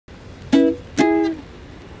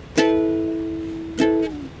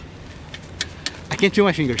can't feel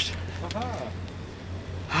my fingers.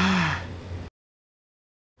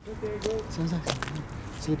 Sometimes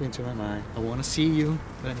slip into my mind. I wanna see you,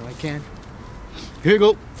 but I know I can't. Here you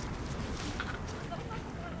go.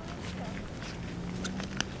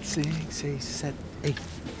 6, 6, 7, 8.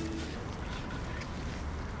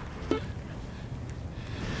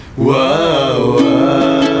 Whoa,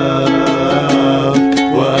 whoa,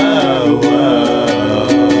 whoa, whoa,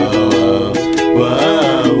 whoa,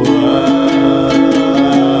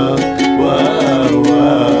 whoa,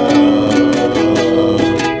 whoa.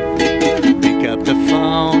 Pick up the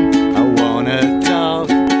phone, I wanna talk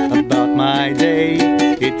about my day.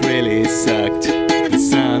 It really sucked. The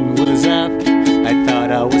sun was up, I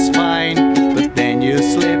thought I was fine, but then you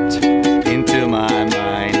slipped into my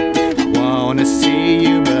mind. I wanna see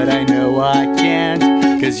you, but I know I can't,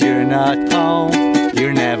 'cause you're not home,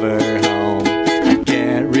 you're never home. I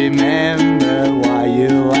can't remember why you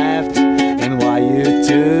left and why you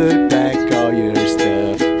took back all your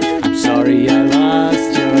stuff. I'm sorry I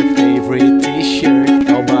lost your favorite t-shirt.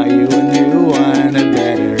 I'll buy you a new one, a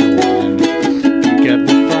better one. Pick up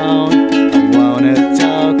the phone, I wanna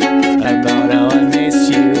talk about how I miss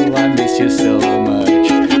you so much.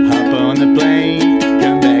 Hop on the plane,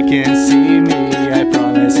 come back and see me. I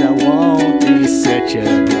promise I won't be such a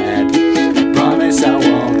brat. I promise I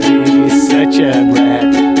won't be such a brat.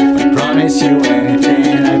 If I promise you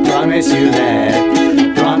anything, I promise you that.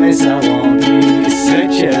 I promise I won't be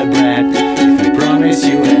such a brat. If I promise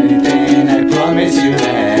you anything, I promise you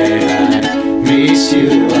that. I miss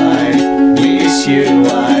you, I miss you,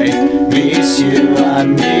 I miss you, I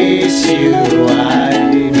miss you, I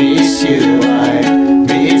miss you, I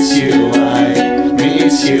miss you, I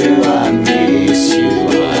miss you, I miss you, I miss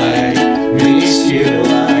you,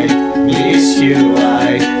 I miss you,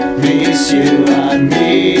 I miss you, I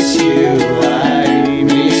miss you, I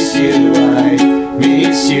miss you, I miss you, I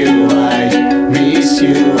miss you, I miss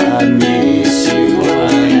you, I miss you,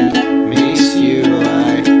 I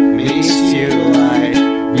miss you, I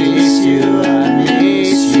miss you, I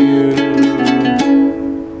miss you.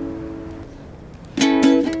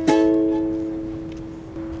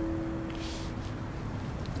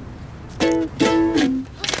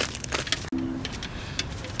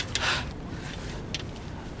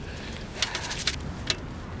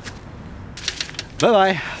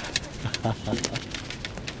 Bye-bye.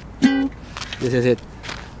 This is it.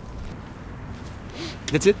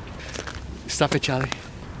 That's it. Stop it, Charlie.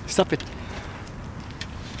 Stop it.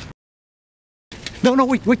 No, no,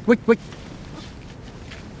 wait.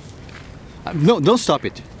 No, don't stop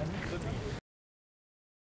it.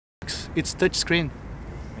 It's touch screen.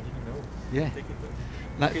 I didn't know. Yeah. Take it though.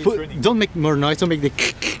 Like, Okay, don't make more noise. Don't make the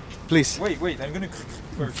please. Wait, I'm gonna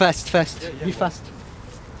first. Fast. Yeah, Be fast.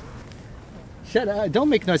 Shut up. Don't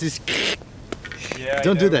make noises. Yeah,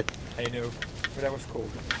 Don't do that. I know, but that was cold.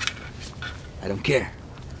 I don't care.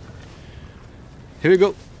 Here we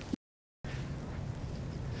go.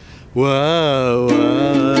 Whoa,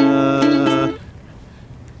 whoa.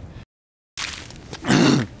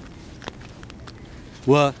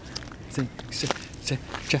 What?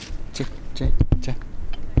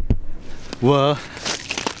 Whoa.